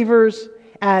true believers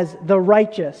as the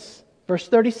righteous. Verse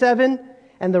 37,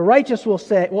 and the righteous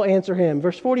will answer Him.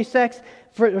 Verse 46,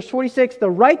 the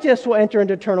righteous will enter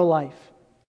into eternal life.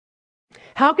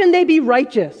 How can they be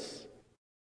righteous?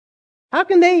 How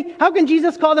can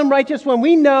Jesus call them righteous when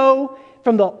we know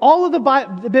from all of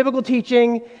the biblical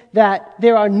teaching that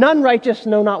there are none righteous,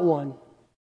 no, not one?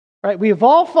 Right? We have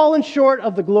all fallen short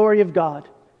of the glory of God.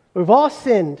 We've all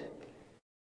sinned.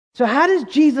 So how does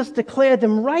Jesus declare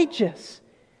them righteous?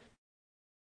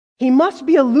 He must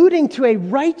be alluding to a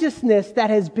righteousness that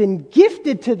has been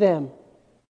gifted to them,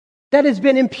 that has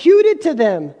been imputed to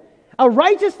them. A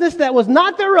righteousness that was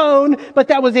not their own, but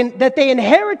that they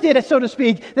inherited, so to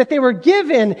speak, that they were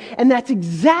given. And that's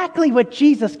exactly what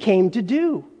Jesus came to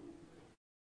do.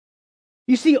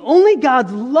 You see, only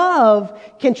God's love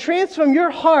can transform your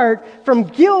heart from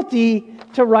guilty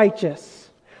to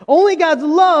righteous. Only God's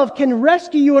love can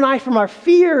rescue you and I from our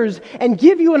fears and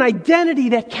give you an identity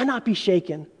that cannot be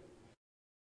shaken.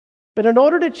 But in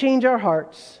order to change our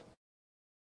hearts,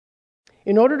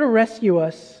 in order to rescue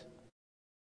us,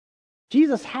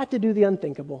 Jesus had to do the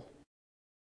unthinkable.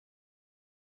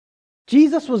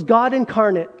 Jesus was God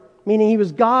incarnate, meaning He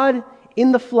was God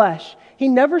in the flesh. He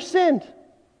never sinned.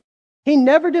 He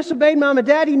never disobeyed mom and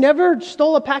dad. He never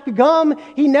stole a pack of gum.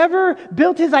 He never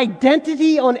built His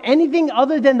identity on anything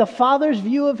other than the Father's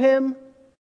view of Him.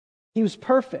 He was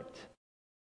perfect.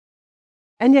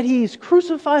 And yet He's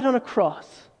crucified on a cross.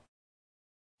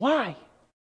 Why?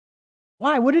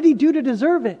 Why? What did He do to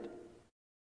deserve it?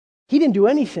 He didn't do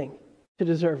anything to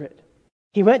deserve it.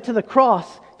 He went to the cross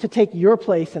to take your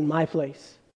place and my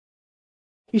place.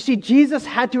 You see, Jesus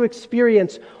had to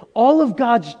experience all of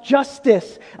God's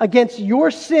justice against your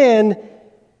sin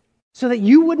so that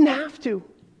you wouldn't have to.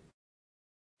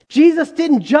 Jesus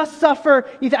didn't just suffer.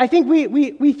 I think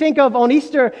we think of on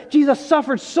Easter, Jesus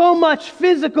suffered so much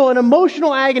physical and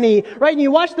emotional agony, right? And you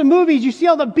watch the movies, you see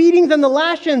all the beatings and the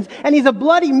lashings, and He's a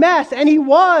bloody mess, and He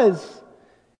was.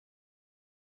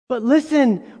 But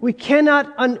listen, we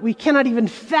cannot even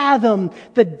fathom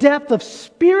the depth of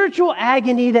spiritual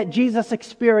agony that Jesus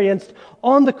experienced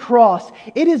on the cross.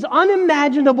 It is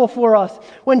unimaginable for us.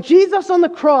 When Jesus on the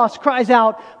cross cries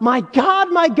out, my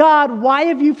God, why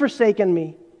have you forsaken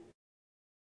me?"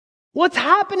 What's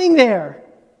happening there?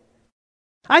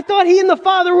 I thought He and the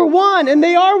Father were one, and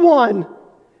they are one.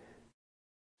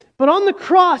 But on the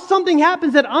cross, something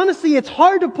happens that honestly it's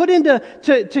hard to put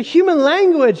into human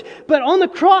language. But on the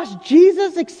cross,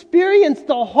 Jesus experienced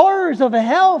the horrors of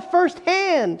hell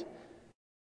firsthand.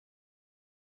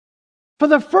 For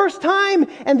the first time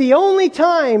and the only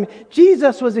time,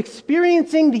 Jesus was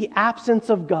experiencing the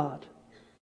absence of God,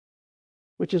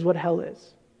 which is what hell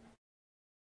is.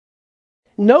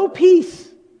 No peace,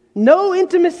 no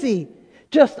intimacy,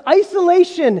 just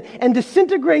isolation and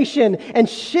disintegration and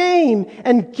shame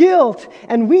and guilt.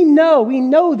 And we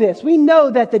know this. We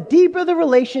know that the deeper the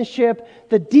relationship,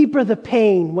 the deeper the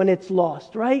pain when it's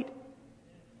lost, right?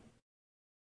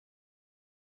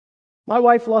 My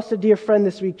wife lost a dear friend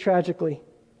this week, tragically.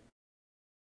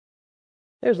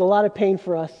 There's a lot of pain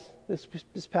for us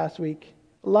this past week.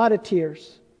 A lot of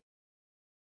tears.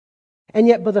 And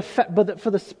yet, for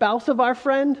the spouse of our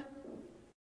friend,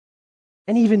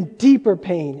 an even deeper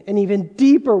pain, an even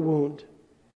deeper wound.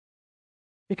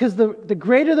 Because the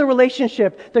greater the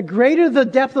relationship, the greater the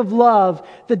depth of love,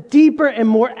 the deeper and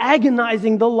more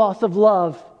agonizing the loss of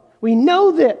love. We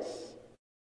know this.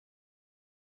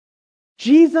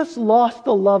 Jesus lost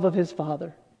the love of his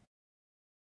Father.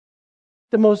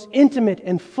 The most intimate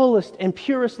and fullest and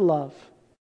purest love.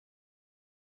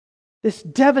 This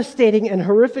devastating and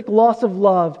horrific loss of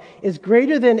love is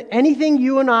greater than anything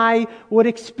you and I would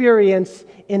experience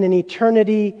in an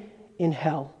eternity in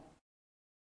hell.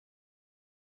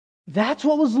 That's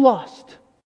what was lost.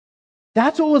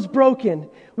 That's what was broken.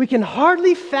 We can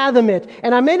hardly fathom it.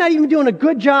 And I may not even be doing a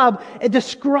good job at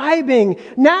describing.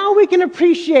 Now we can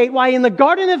appreciate why in the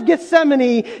Garden of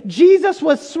Gethsemane, Jesus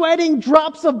was sweating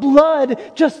drops of blood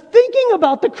just thinking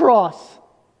about the cross.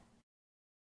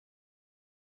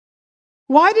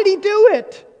 Why did he do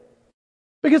it?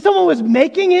 Because someone was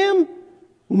making him?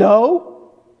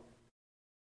 No.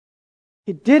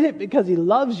 He did it because he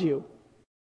loves you.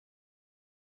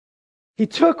 He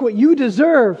took what you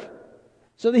deserve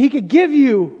so that he could give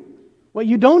you what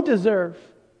you don't deserve.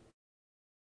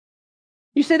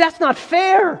 You say, that's not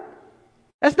fair.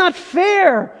 That's not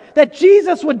fair that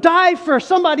Jesus would die for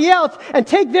somebody else and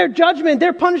take their judgment,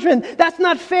 their punishment. That's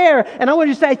not fair. And I want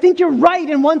you to say, I think you're right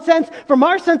in one sense. From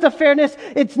our sense of fairness,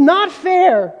 it's not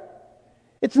fair.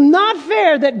 It's not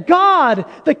fair that God,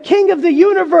 the King of the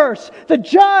universe, the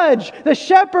Judge, the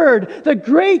Shepherd, the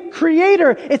great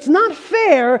Creator, it's not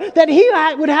fair that He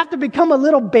would have to become a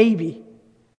little baby.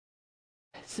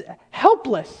 It's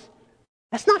helpless.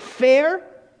 That's not fair.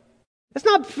 It's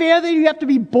not fair that you have to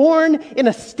be born in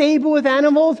a stable with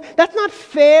animals. That's not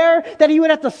fair that He would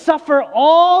have to suffer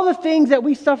all the things that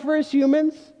we suffer as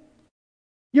humans.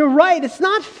 You're right, it's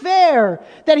not fair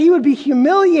that He would be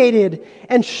humiliated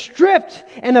and stripped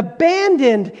and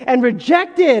abandoned and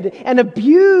rejected and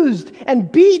abused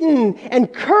and beaten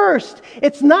and cursed.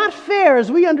 It's not fair as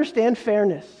we understand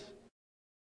fairness.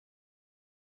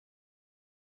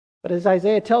 But as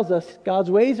Isaiah tells us, God's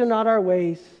ways are not our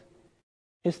ways.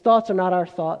 His thoughts are not our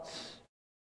thoughts.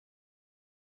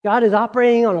 God is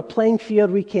operating on a playing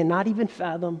field we cannot even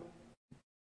fathom.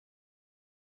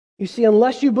 You see,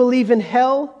 unless you believe in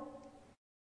hell,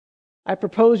 I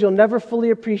propose you'll never fully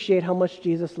appreciate how much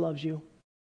Jesus loves you.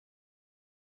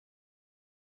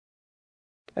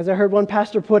 As I heard one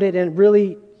pastor put it, and it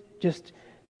really just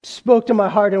spoke to my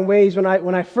heart in ways when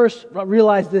I first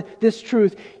realized this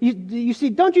truth. You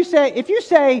see, don't you say, if you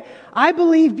say, I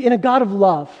believe in a God of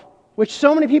love, which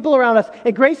so many people around us,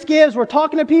 at Grace Gives, we're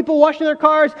talking to people, washing their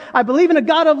cars, I believe in a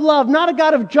God of love, not a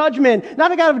God of judgment,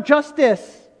 not a God of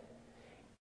justice.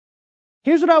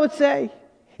 Here's what I would say.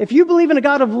 If you believe in a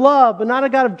God of love, but not a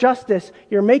God of justice,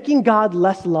 you're making God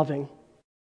less loving.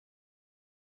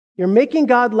 You're making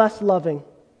God less loving.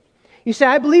 You say,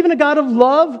 I believe in a God of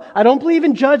love. I don't believe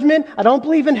in judgment. I don't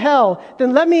believe in hell.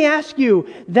 Then let me ask you,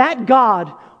 that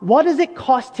God, what does it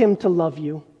cost Him to love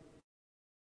you?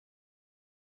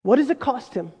 What does it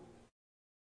cost Him?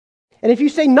 And if you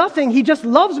say nothing, He just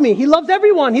loves me. He loves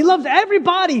everyone. He loves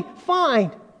everybody.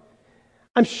 Fine.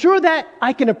 I'm sure that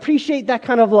I can appreciate that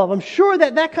kind of love. I'm sure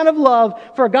that kind of love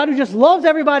for a God who just loves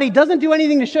everybody, doesn't do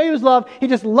anything to show you His love, He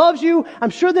just loves you. I'm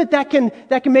sure that can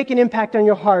make an impact on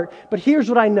your heart. But here's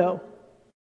what I know.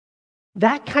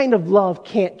 That kind of love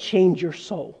can't change your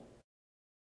soul.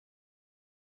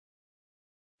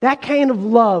 That kind of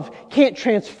love can't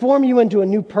transform you into a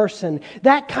new person.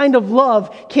 That kind of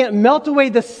love can't melt away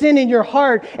the sin in your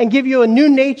heart and give you a new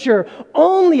nature.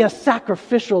 Only a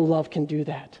sacrificial love can do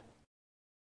that.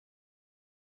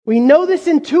 We know this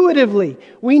intuitively.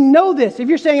 We know this. If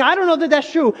you're saying, I don't know that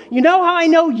that's true, you know how I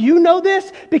know you know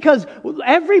this? Because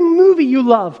every movie you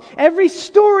love, every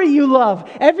story you love,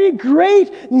 every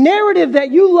great narrative that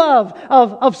you love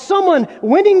of someone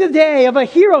winning the day, of a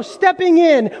hero stepping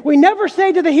in, we never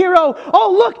say to the hero,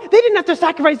 oh, look, they didn't have to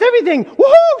sacrifice everything.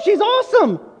 Woohoo, she's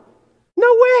awesome.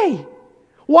 No way.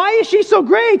 Why is she so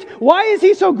great? Why is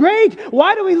he so great?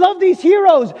 Why do we love these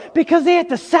heroes? Because they had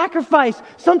to sacrifice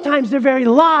sometimes their very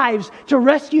lives to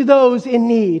rescue those in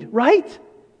need, right?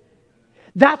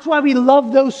 That's why we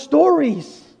love those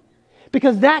stories.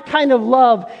 Because that kind of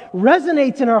love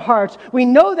resonates in our hearts. We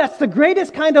know that's the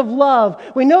greatest kind of love.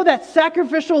 We know that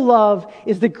sacrificial love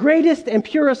is the greatest and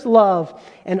purest love.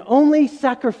 And only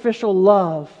sacrificial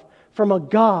love from a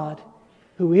God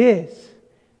who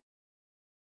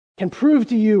can prove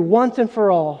to you once and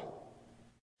for all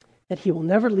that He will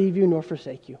never leave you nor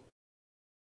forsake you.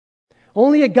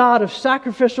 Only a God of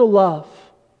sacrificial love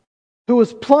who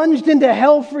was plunged into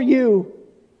hell for you.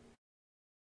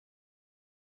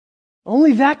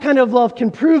 Only that kind of love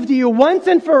can prove to you once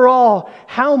and for all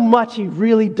how much He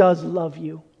really does love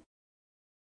you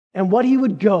and what He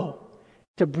would go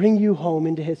to bring you home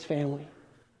into His family.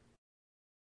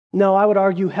 No, I would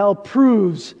argue hell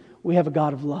proves we have a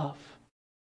God of love.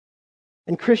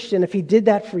 And Christian, if He did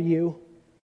that for you,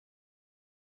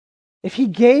 if He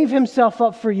gave Himself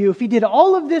up for you, if He did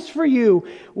all of this for you,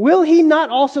 will He not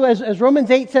also, as Romans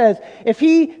 8 says, if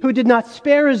He who did not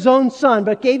spare His own Son,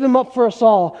 but gave Him up for us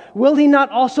all, will He not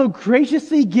also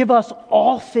graciously give us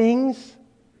all things?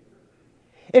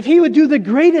 If He would do the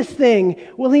greatest thing,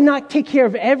 will He not take care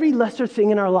of every lesser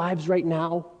thing in our lives right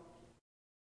now?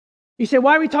 You say,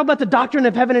 why are we talking about the doctrine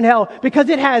of heaven and hell? Because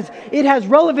it has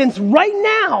relevance right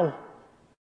now.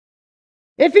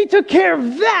 If He took care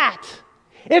of that,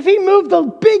 if He moved the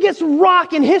biggest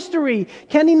rock in history,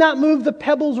 can He not move the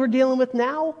pebbles we're dealing with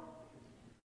now?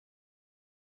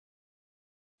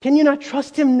 Can you not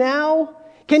trust Him now?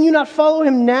 Can you not follow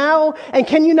Him now? And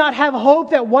can you not have hope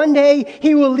that one day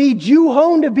He will lead you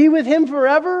home to be with Him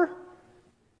forever?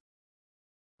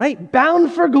 Right?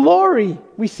 Bound for glory,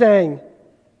 we sang.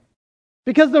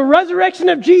 Because the resurrection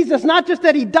of Jesus, not just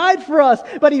that He died for us,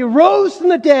 but He rose from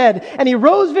the dead, and He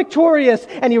rose victorious,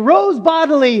 and He rose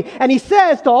bodily, and He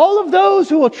says to all of those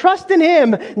who will trust in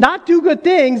Him, not do good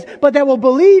things, but that will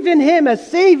believe in Him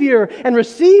as Savior and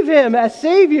receive Him as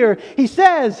Savior, He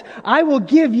says, I will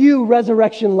give you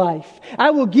resurrection life.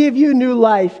 I will give you new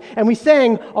life. And we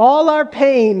sang, all our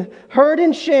pain, hurt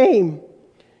and shame,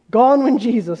 gone when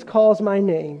Jesus calls my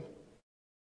name.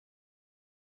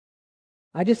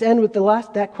 I just end with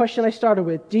that question I started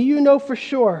with. Do you know for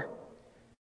sure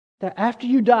that after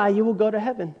you die, you will go to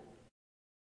heaven?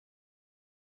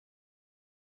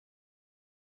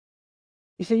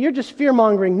 You say, you're just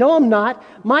fear-mongering. No, I'm not.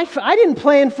 I didn't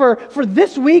plan for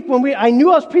this week when I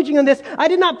knew I was preaching on this. I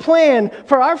did not plan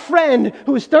for our friend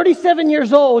who was 37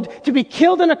 years old to be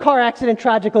killed in a car accident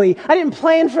tragically. I didn't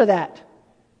plan for that.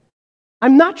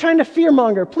 I'm not trying to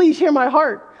fear-monger. Please hear my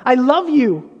heart. I love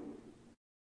you.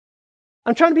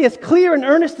 I'm trying to be as clear and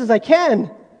earnest as I can.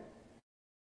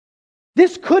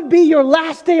 This could be your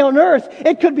last day on earth.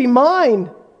 It could be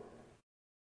mine.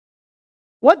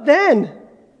 What then?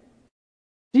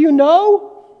 Do you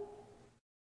know?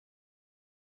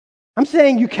 I'm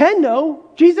saying you can know.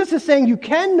 Jesus is saying you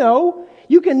can know.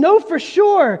 You can know for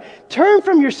sure. Turn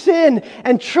from your sin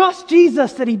and trust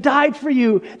Jesus that He died for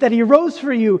you, that He rose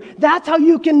for you. That's how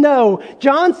you can know.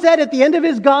 John said at the end of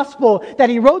his gospel that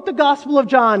he wrote the Gospel of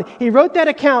John. He wrote that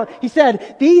account. He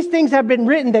said, these things have been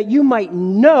written that you might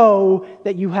know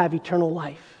that you have eternal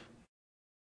life.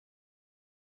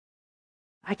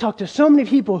 I talk to so many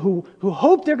people who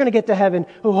hope they're going to get to heaven,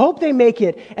 who hope they make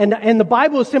it. And the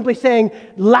Bible is simply saying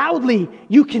loudly,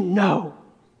 you can know.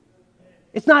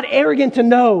 It's not arrogant to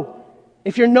know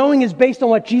if your knowing is based on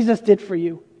what Jesus did for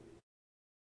you.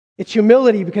 It's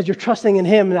humility because you're trusting in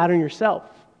Him, not in yourself.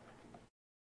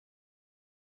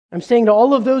 I'm saying to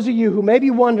all of those of you who may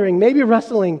be wondering, may be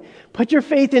wrestling, put your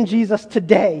faith in Jesus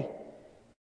today.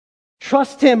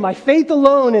 Trust Him by faith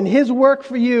alone in His work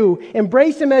for you.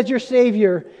 Embrace Him as your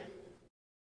Savior.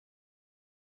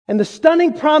 And the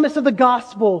stunning promise of the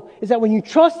gospel is that when you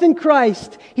trust in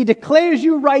Christ, He declares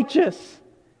you righteous.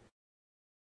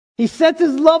 He sets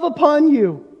His love upon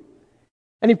you.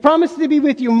 And He promises to be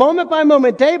with you moment by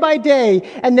moment, day by day.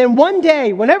 And then one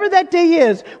day, whenever that day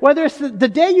is, whether it's the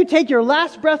day you take your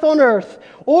last breath on earth,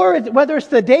 or whether it's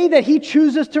the day that He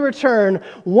chooses to return,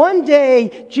 one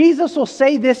day Jesus will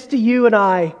say this to you and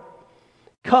I.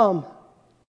 Come.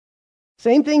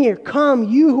 Same thing here. Come,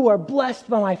 you who are blessed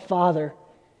by my Father.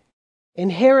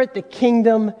 Inherit the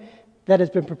kingdom that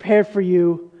has been prepared for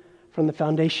you from the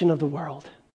foundation of the world.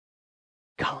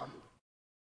 Come.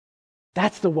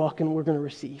 That's the welcome we're going to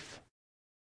receive.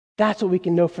 That's what we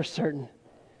can know for certain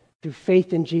through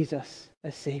faith in Jesus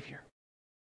as Savior.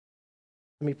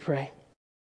 Let me pray.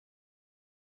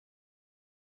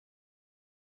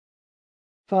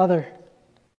 Father,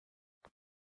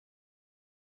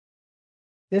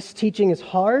 this teaching is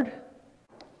hard.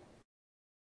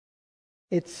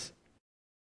 It's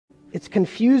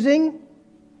confusing.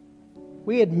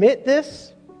 We admit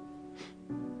this.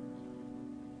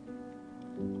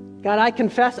 God, I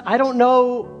confess, I don't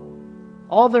know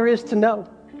all there is to know.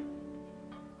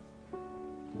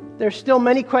 There's still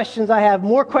many questions I have,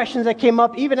 more questions that came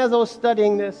up even as I was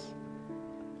studying this.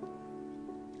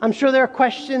 I'm sure there are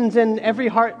questions in every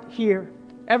heart here,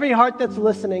 every heart that's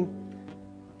listening.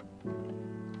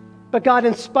 But God,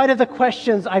 in spite of the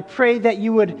questions, I pray that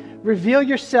you would reveal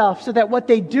yourself so that what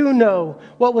they do know,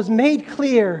 what was made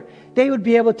clear, they would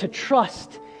be able to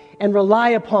trust and rely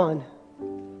upon.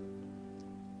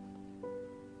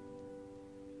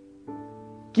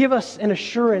 Give us an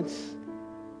assurance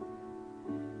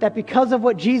that because of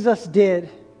what Jesus did,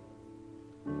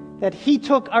 that He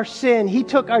took our sin, He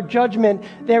took our judgment,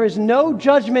 there is no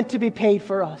judgment to be paid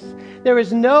for us. There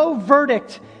is no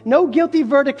verdict, no guilty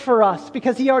verdict for us,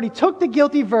 because He already took the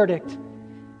guilty verdict.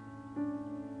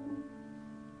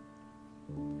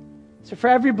 So for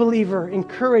every believer,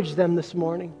 encourage them this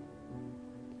morning.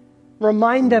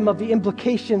 Remind them of the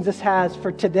implications this has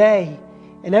for today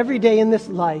and every day in this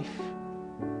life.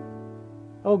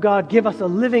 Oh God, give us a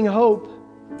living hope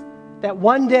that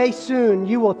one day soon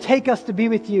you will take us to be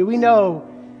with you. We know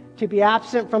to be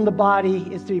absent from the body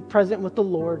is to be present with the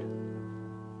Lord.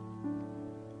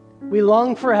 We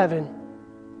long for heaven,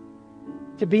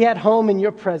 to be at home in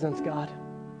your presence, God,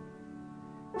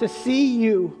 to see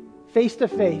you face to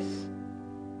face,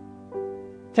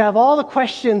 to have all the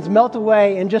questions melt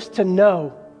away and just to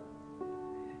know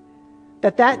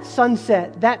that that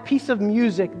sunset, that piece of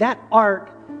music, that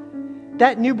art,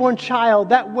 that newborn child,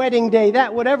 that wedding day,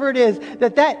 that whatever it is,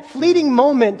 that fleeting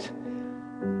moment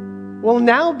will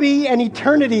now be an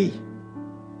eternity,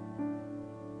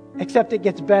 except it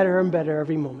gets better and better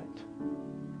every moment.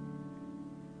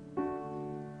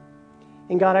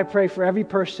 And God, I pray for every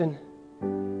person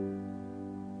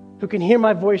who can hear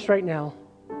my voice right now,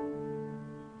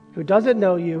 who doesn't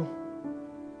know you.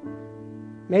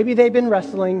 Maybe they've been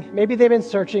wrestling, maybe they've been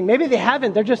searching, maybe they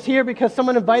haven't. They're just here because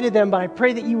someone invited them, but I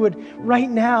pray that you would right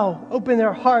now open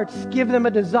their hearts, give them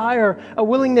a desire, a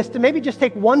willingness to maybe just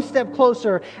take one step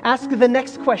closer, ask the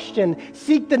next question,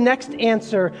 seek the next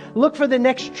answer, look for the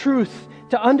next truth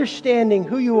to understanding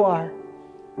who you are.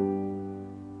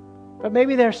 But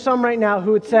maybe there's some right now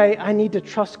who would say, I need to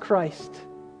trust Christ.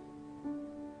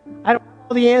 I don't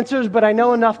know the answers, but I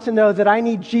know enough to know that I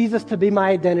need Jesus to be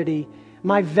my identity,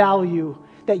 my value,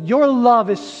 that your love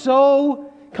is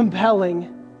so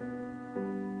compelling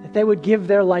that they would give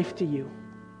their life to you.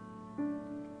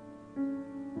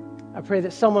 I pray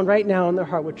that someone right now in their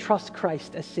heart would trust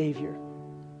Christ as Savior.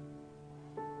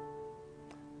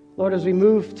 Lord, as we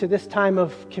move to this time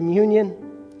of communion,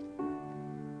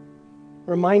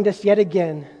 remind us yet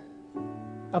again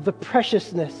of the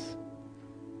preciousness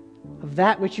of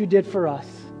that which you did for us,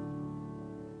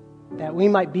 that we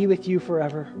might be with you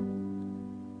forever.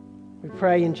 We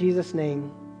pray in Jesus'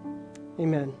 name.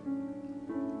 Amen.